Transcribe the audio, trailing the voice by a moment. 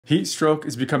Heat stroke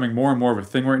is becoming more and more of a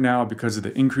thing right now because of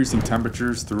the increasing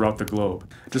temperatures throughout the globe.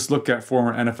 Just look at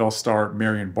former NFL star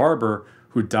Marion Barber,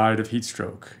 who died of heat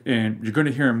stroke. And you're going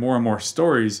to hear more and more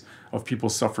stories of people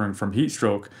suffering from heat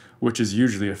stroke, which is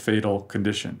usually a fatal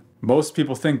condition. Most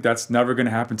people think that's never going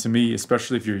to happen to me,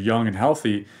 especially if you're young and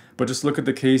healthy. But just look at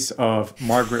the case of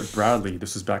Margaret Bradley.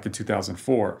 This was back in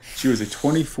 2004. She was a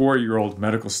 24-year-old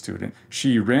medical student.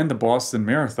 She ran the Boston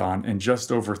Marathon in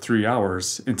just over 3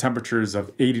 hours in temperatures of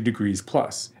 80 degrees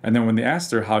plus. And then when they asked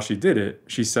her how she did it,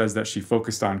 she says that she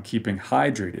focused on keeping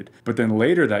hydrated. But then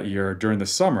later that year, during the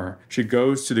summer, she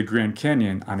goes to the Grand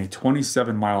Canyon on a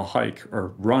 27-mile hike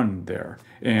or run there.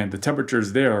 And the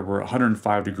temperatures there were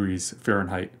 105 degrees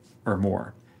Fahrenheit or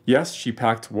more. Yes, she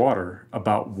packed water,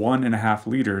 about 1.5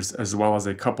 liters, as well as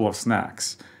a couple of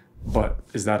snacks. But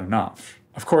is that enough?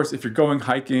 Of course, if you're going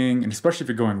hiking, and especially if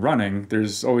you're going running,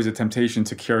 there's always a temptation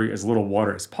to carry as little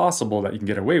water as possible that you can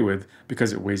get away with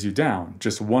because it weighs you down.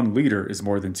 Just 1 liter is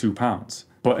more than 2 pounds.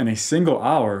 But in a single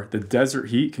hour, the desert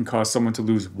heat can cause someone to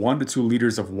lose 1 to 2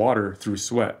 liters of water through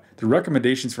sweat. The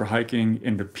recommendations for hiking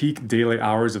in the peak daylight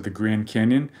hours of the Grand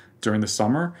Canyon during the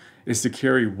summer is to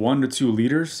carry 1 to 2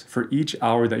 liters for each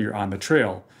hour that you're on the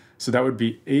trail. So that would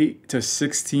be 8 to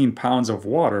 16 pounds of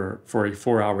water for a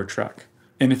 4-hour trek.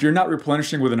 And if you're not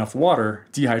replenishing with enough water,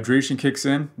 dehydration kicks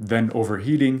in, then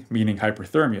overheating, meaning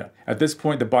hyperthermia. At this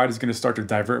point, the body's going to start to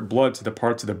divert blood to the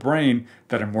parts of the brain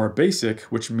that are more basic,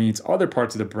 which means other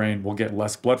parts of the brain will get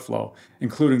less blood flow,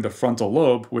 including the frontal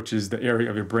lobe, which is the area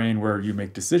of your brain where you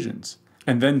make decisions.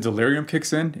 And then delirium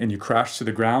kicks in and you crash to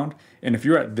the ground. And if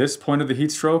you're at this point of the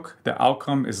heat stroke, the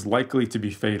outcome is likely to be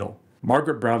fatal.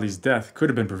 Margaret Bradley's death could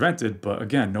have been prevented, but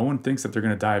again, no one thinks that they're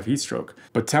going to die of heat stroke.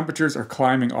 But temperatures are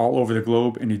climbing all over the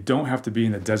globe, and you don't have to be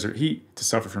in the desert heat to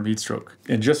suffer from heat stroke.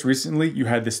 And just recently, you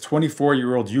had this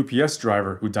 24-year-old UPS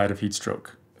driver who died of heat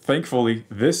stroke. Thankfully,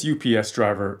 this UPS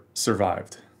driver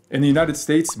survived. In the United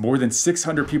States, more than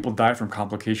 600 people die from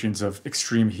complications of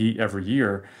extreme heat every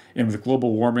year, and with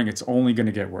global warming, it's only going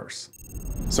to get worse.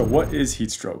 So what is heat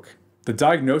stroke? The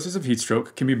diagnosis of heat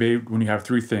stroke can be made when you have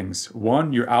 3 things.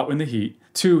 1, you're out in the heat.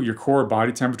 2, your core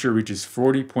body temperature reaches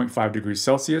 40.5 degrees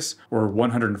Celsius or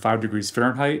 105 degrees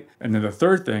Fahrenheit. And then the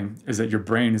third thing is that your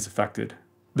brain is affected.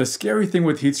 The scary thing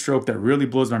with heat stroke that really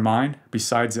blows my mind,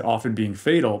 besides it often being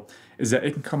fatal, is that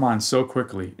it can come on so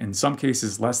quickly, in some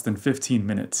cases less than 15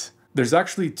 minutes. There's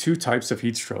actually 2 types of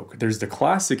heat stroke. There's the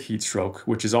classic heat stroke,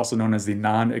 which is also known as the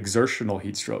non-exertional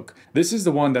heat stroke. This is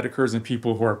the one that occurs in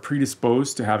people who are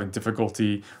predisposed to having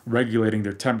difficulty regulating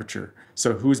their temperature.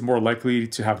 So who's more likely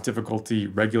to have difficulty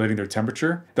regulating their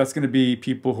temperature? That's going to be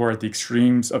people who are at the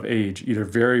extremes of age, either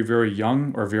very, very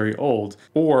young or very old,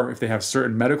 or if they have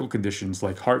certain medical conditions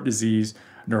like heart disease,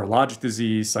 neurologic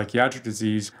disease, psychiatric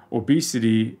disease,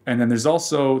 obesity, and then there's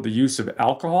also the use of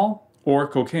alcohol or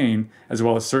cocaine, as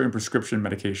well as certain prescription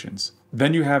medications.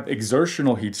 Then you have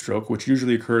exertional heat stroke, which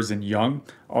usually occurs in young,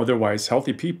 otherwise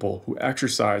healthy people who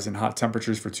exercise in hot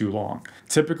temperatures for too long,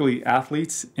 typically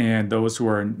athletes and those who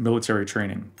are in military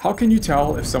training. How can you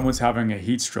tell if someone's having a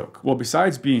heat stroke? Well,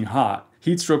 besides being hot,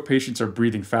 heat stroke patients are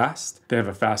breathing fast, they have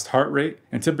a fast heart rate,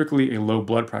 and typically a low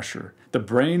blood pressure. The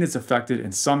brain is affected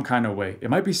in some kind of way. It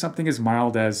might be something as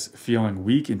mild as feeling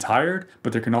weak and tired,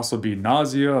 but there can also be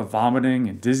nausea, vomiting,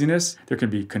 and dizziness. There can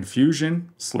be confusion,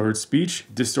 slurred speech,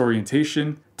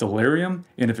 disorientation, delirium,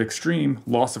 and if extreme,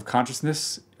 loss of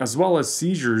consciousness, as well as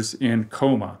seizures and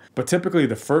coma. But typically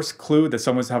the first clue that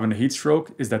someone's having a heat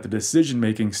stroke is that the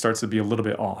decision-making starts to be a little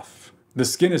bit off. The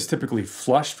skin is typically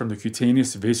flushed from the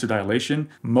cutaneous vasodilation.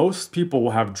 Most people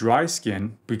will have dry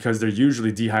skin because they're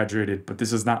usually dehydrated, but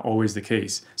this is not always the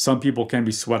case. Some people can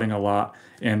be sweating a lot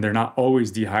and they're not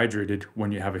always dehydrated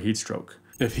when you have a heat stroke.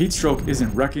 If heat stroke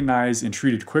isn't recognized and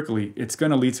treated quickly, it's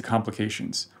going to lead to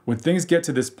complications. When things get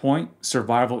to this point,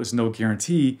 survival is no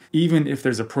guarantee, even if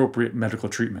there's appropriate medical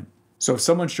treatment. So if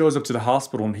someone shows up to the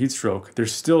hospital in heat stroke,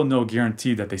 there's still no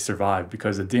guarantee that they survive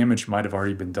because the damage might have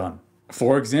already been done.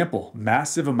 For example,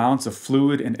 massive amounts of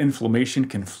fluid and inflammation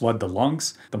can flood the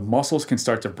lungs. The muscles can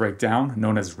start to break down,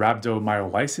 known as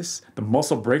rhabdomyolysis. The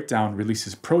muscle breakdown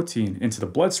releases protein into the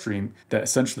bloodstream that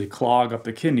essentially clog up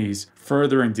the kidneys,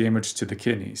 furthering damage to the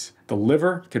kidneys. The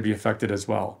liver can be affected as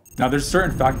well. Now, there's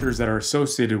certain factors that are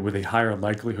associated with a higher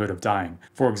likelihood of dying.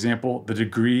 For example, the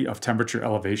degree of temperature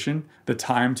elevation, the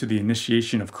time to the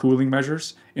initiation of cooling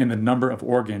measures, and the number of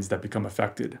organs that become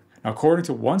affected. Now, according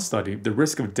to one study, the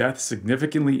risk of death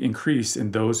significantly increased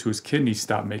in those whose kidneys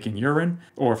stopped making urine,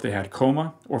 or if they had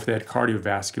coma, or if they had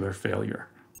cardiovascular failure.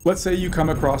 Let's say you come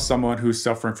across someone who's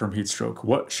suffering from heat stroke.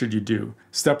 What should you do?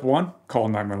 Step 1, call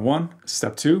 911.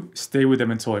 Step 2, stay with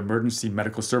them until emergency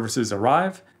medical services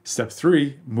arrive. Step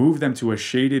 3, move them to a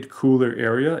shaded, cooler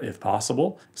area if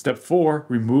possible. Step 4,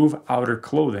 remove outer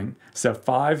clothing. Step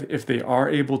 5, if they are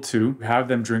able to, have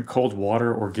them drink cold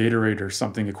water or Gatorade or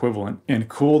something equivalent, and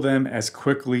cool them as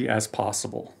quickly as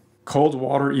possible. Cold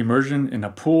water immersion in a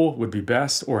pool would be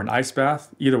best, or an ice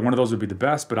bath. Either one of those would be the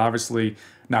best, but obviously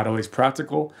not always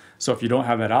practical. So if you don't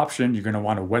have that option, you're going to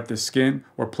want to wet the skin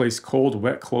or place cold,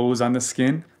 wet clothes on the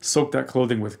skin. Soak that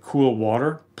clothing with cool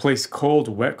water. Place cold,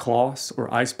 wet cloths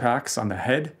or ice packs on the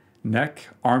head, neck,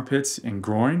 armpits, and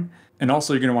groin. And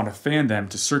also you're going to want to fan them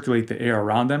to circulate the air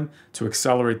around them to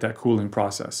accelerate that cooling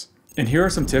process. And here are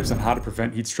some tips on how to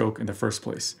prevent heat stroke in the first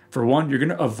place. For one, you're going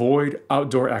to avoid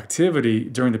outdoor activity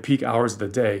during the peak hours of the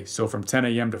day, so from 10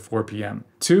 a.m. to 4 p.m.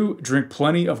 2, drink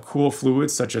plenty of cool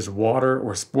fluids such as water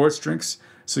or sports drinks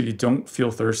so you don't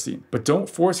feel thirsty. But don't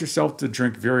force yourself to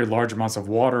drink very large amounts of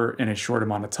water in a short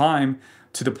amount of time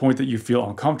to the point that you feel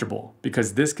uncomfortable,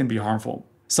 because this can be harmful.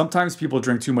 Sometimes people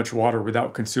drink too much water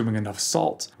without consuming enough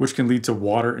salt, which can lead to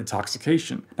water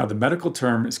intoxication. Now, the medical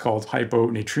term is called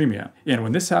hyponatremia. And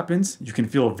when this happens, you can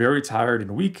feel very tired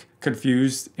and weak,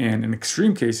 confused, and in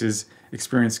extreme cases,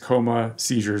 experience coma,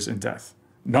 seizures, and death.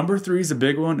 Number 3 is a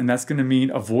big one, and that's going to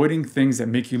mean avoiding things that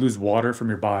make you lose water from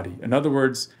your body. In other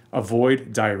words,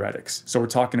 avoid diuretics. So we're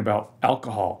talking about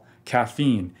alcohol,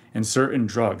 caffeine, and certain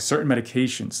drugs, certain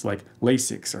medications like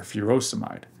Lasix or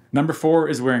furosemide. Number 4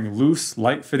 is wearing loose,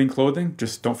 light-fitting clothing.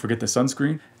 Just don't forget the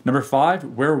sunscreen. Number 5,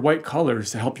 wear white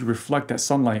colors to help you reflect that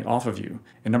sunlight off of you.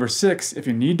 And number 6, if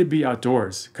you need to be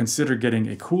outdoors, consider getting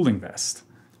a cooling vest.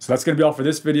 So that's going to be all for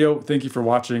this video. Thank you for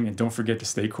watching, and don't forget to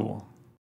stay cool.